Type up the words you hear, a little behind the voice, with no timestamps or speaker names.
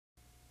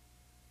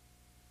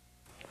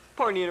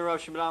Pardon the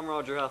interruption, but I'm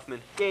Roger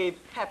Huffman. Gabe,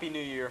 Happy New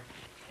Year.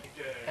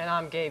 And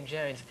I'm Gabe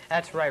Jones.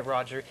 That's right,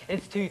 Roger.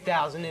 It's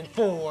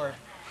 2004.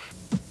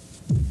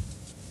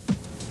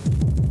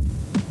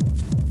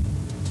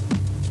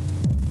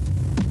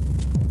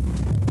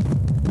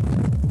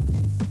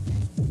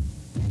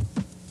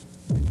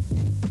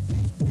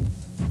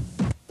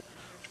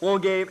 Well,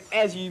 Gabe,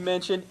 as you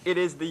mentioned, it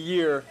is the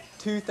year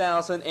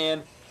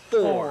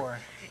 2004.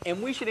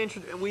 And we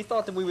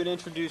thought that we would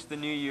introduce the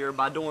new year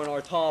by doing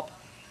our top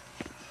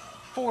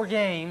 4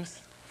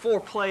 games. 4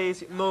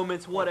 plays,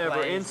 moments,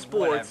 whatever, in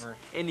sports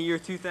in the year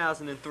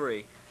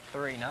 2003.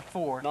 3, not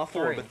 4. Not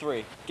 4, but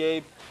 3.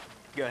 Gabe,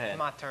 go ahead. It's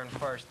my turn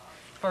first.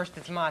 First,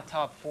 it's my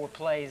top 4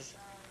 plays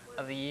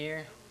of the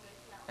year.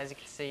 As you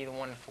can see, the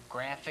wonderful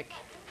graphic.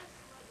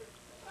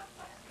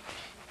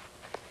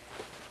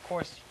 Of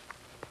course,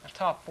 our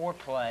top 4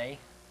 play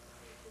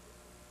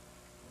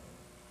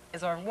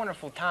is our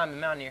wonderful time in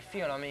Mountaineer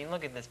Field. I mean,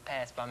 look at this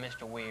pass by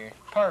Mr. Weir.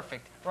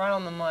 Perfect. Right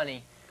on the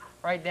money.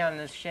 Right down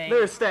the shame.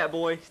 There's Stat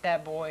Boy.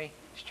 Stat Boy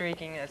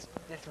streaking. That's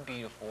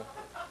beautiful.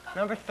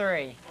 Number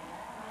 3,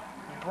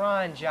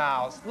 Brian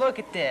Giles. Look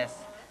at this.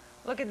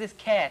 Look at this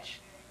catch.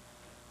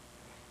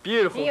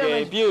 Beautiful,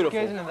 Gabe. Beautiful.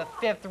 Goes into the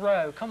 5th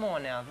row. Come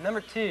on now. Number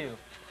 2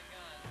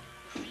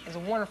 is a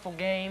wonderful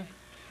game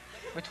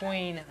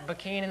between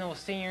Buchanan and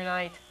senior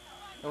night.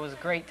 It was a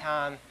great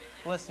time.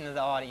 Listen to the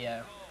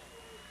audio.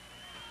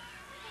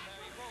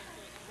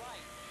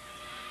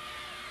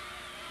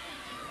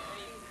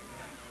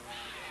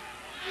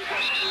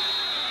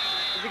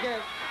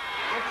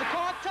 It's a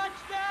caught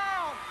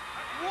touchdown!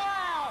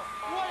 Wow!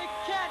 What a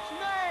catch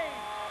made!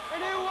 And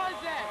who was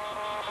that?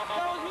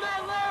 That was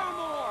Matt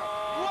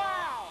Larimore!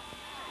 Wow!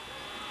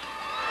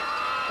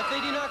 If they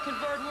do not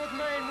convert, North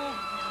Marion will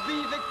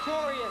be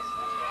victorious.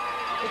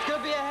 It's going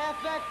to be a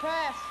halfback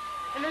pass.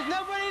 And there's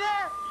nobody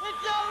there!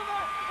 It's over!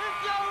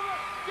 It's over!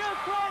 Go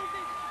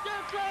crazy! Go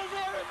crazy,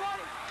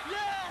 everybody!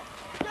 Yes!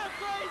 Go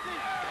crazy!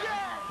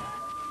 Yes!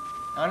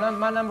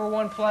 My number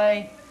 1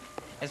 play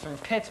is from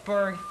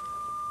Pittsburgh.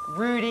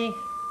 Rudy,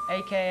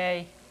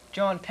 a.k.a.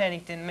 John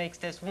Pennington, makes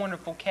this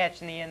wonderful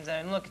catch in the end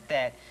zone. Look at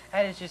that.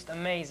 That is just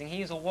amazing.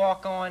 He's a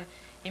walk-on.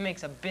 He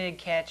makes a big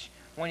catch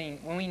when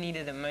we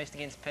needed him most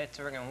against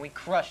Pittsburgh, and we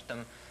crushed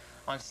them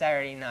on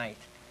Saturday night.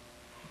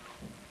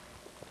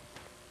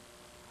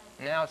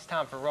 Now it's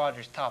time for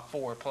Roger's top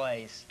 4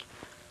 plays.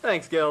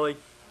 Thanks, Gelly.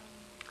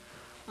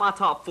 My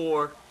top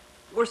 4.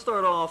 We'll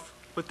start off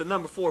with the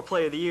number 4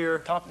 play of the year.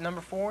 Top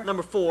number 4?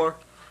 Number 4.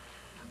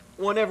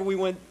 Whenever we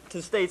went to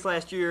the States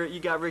last year, you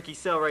got Ricky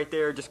Sell right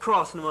there, just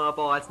crossing him up.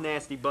 Oh, that's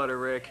nasty butter,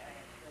 Rick.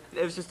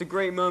 It was just a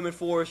great moment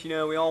for us. You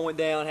know, we all went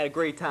down, had a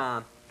great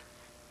time.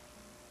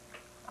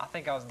 I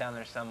think I was down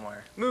there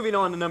somewhere. Moving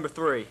on to number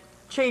 3.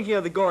 Changing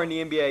of the guard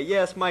in the NBA.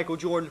 Yes, Michael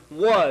Jordan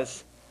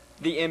was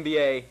the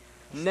NBA.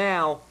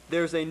 Now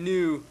there's a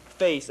new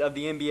face of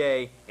the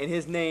NBA, and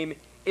his name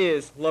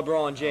is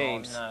LeBron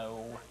James. Oh,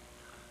 no.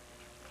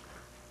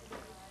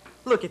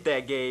 Look at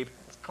that, Gabe.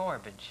 It's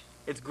garbage.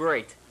 It's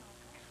great.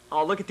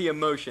 Oh, look at the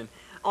emotion.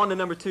 On to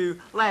number 2,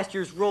 last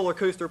year's roller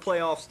coaster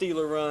playoff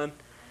Steeler run.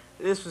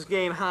 This was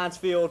game Heinz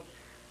Field,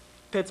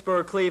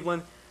 Pittsburgh,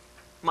 Cleveland.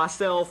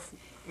 Myself,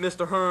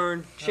 Mr.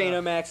 Hearn, Shane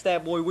O'Mac,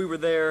 Stat Boy, we were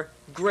there.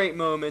 Great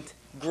moment,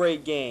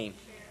 great game.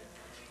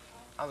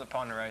 I was at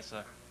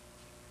Ponderosa.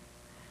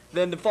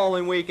 Then the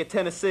following week at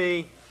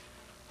Tennessee,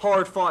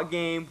 hard-fought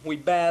game. We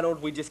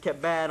battled. We just kept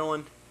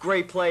battling.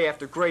 Great play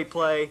after great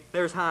play.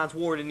 There's Hines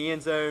Ward in the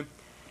end zone.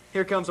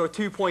 Here comes our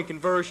 2-point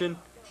conversion.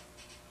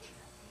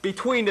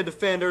 Between the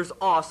defenders,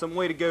 awesome.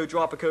 Way to go,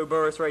 Dropico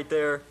Burris right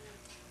there.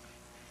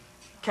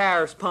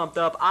 Karras pumped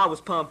up. I was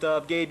pumped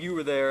up. Gabe, you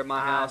were there at my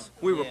house.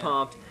 We were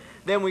pumped.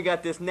 Then we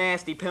got this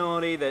nasty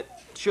penalty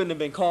that shouldn't have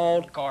been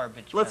called.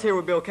 Garbage. Let's hear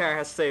what Bill Karras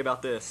has to say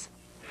about this.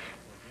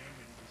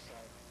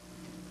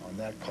 On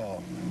that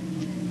call,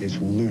 it's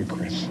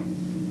ludicrous.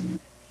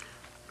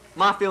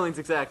 My feelings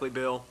exactly,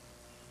 Bill.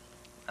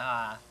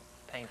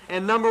 Painful.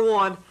 And number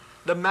 1,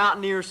 the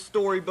Mountaineers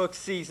storybook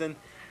season.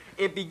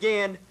 It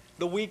began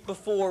the week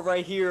before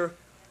right here.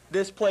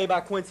 This play by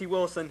Quincy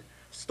Wilson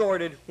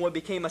started what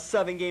became a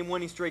 7-game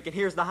winning streak. And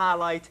here's the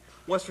highlight.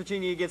 West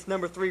Virginia against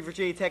number 3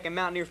 Virginia Tech at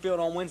Mountaineer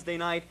Field on Wednesday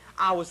night.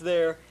 I was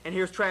there. And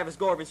here's Travis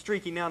Garvin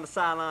streaking down the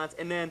sidelines.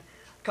 And then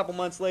a couple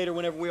months later,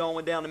 whenever we all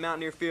went down to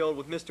Mountaineer Field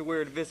with Mr.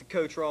 Weir to visit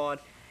Coach Rod,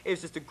 it was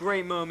just a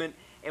great moment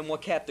and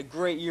what capped a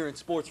great year in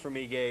sports for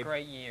me, Gabe.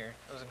 Great year.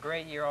 It was a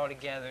great year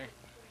altogether.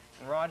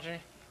 And Roger,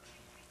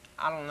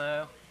 I don't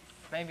know,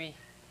 maybe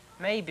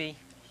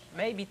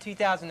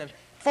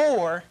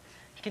 2004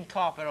 can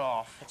top it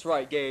off. That's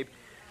right, Gabe.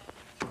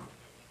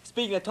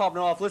 Speaking of topping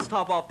it off, let's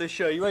top off this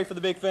show. You ready for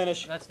the big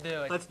finish? Let's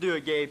do it. Let's do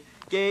it, Gabe.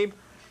 Gabe,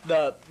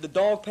 the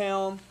Dog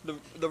Pound,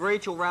 the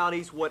Rachel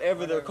Rowdies,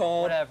 whatever they're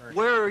called. Whatever.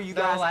 Where are you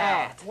They're guys loud.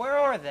 at? Where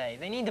are they?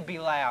 They need to be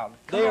loud.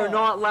 They are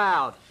not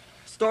loud.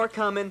 Start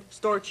coming,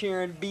 start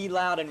cheering, be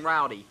loud and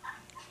rowdy.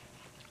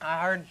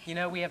 I heard,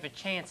 we have a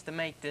chance to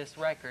make this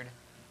record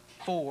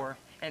 4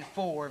 and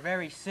 4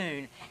 very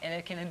soon, and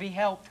it can be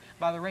helped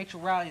by the Rachel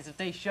Rileys if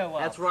they show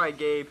up. That's right,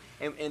 Gabe.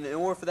 And in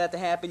order for that to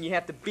happen, you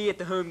have to be at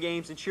the home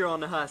games and cheer on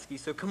the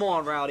Huskies. So come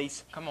on,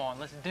 Rowdies. Come on,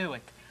 let's do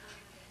it.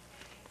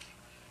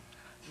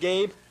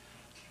 Gabe,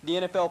 the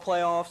NFL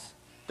playoffs,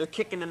 they're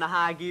kicking into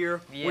high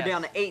gear. Yes. We're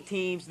down to 8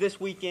 teams this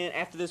weekend.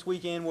 After this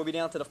weekend, we'll be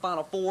down to the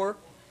final 4.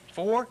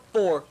 4?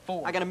 4.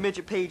 4. I got a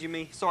midget page in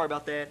me. Sorry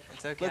about that.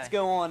 It's okay. Let's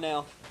go on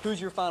now. Who's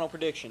your final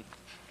prediction?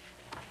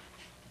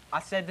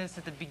 I said this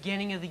at the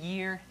beginning of the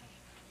year.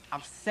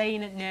 I'm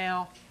saying it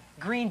now.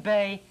 Green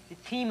Bay, the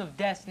team of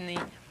destiny.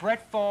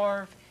 Brett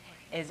Favre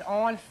is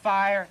on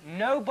fire.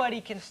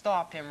 Nobody can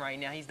stop him right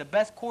now. He's the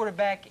best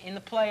quarterback in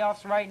the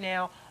playoffs right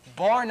now,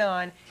 bar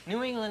none.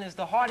 New England is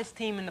the hottest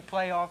team in the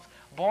playoffs,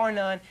 bar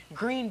none.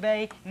 Green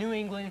Bay, New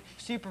England,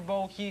 Super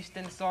Bowl,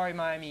 Houston. Sorry,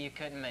 Miami, you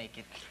couldn't make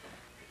it.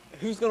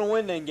 Who's going to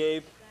win then,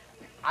 Gabe?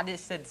 I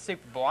just said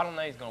Super Bowl. I don't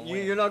know who's going to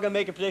win. You're not going to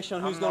make a prediction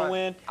on who's going to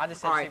win? I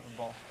just said All right. Super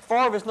Bowl.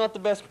 Favre is not the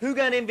best. Who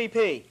got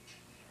MVP?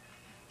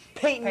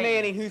 Peyton Peyton.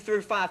 Manning, who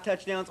threw 5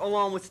 touchdowns,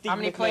 along with Steve How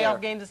many McNair.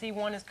 playoff games has he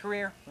won in his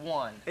career?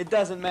 1. It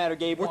doesn't matter,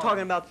 Gabe. We're One.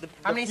 talking about the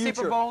How many future,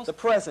 Super Bowls? the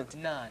present.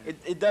 None.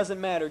 It doesn't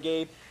matter,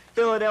 Gabe.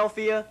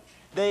 Philadelphia,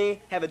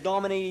 they have a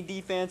dominating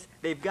defense.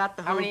 They've got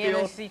the How home many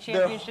field. NFC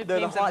championship they're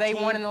the games have hot they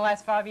team. won in the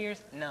last 5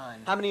 years?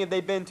 None. How many have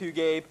they been to,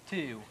 Gabe?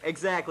 2.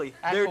 Exactly.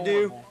 That's They're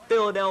due. horrible.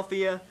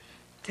 Philadelphia,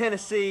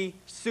 Tennessee,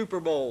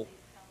 Super Bowl.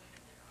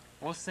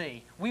 We'll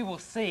see. We will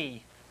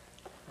see.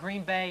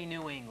 Green Bay,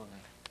 New England.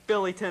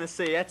 Philly,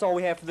 Tennessee. That's all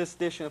we have for this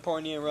edition of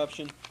Pardon the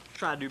Interruption.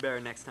 Try to do better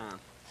next time.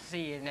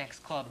 See you next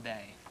club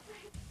day.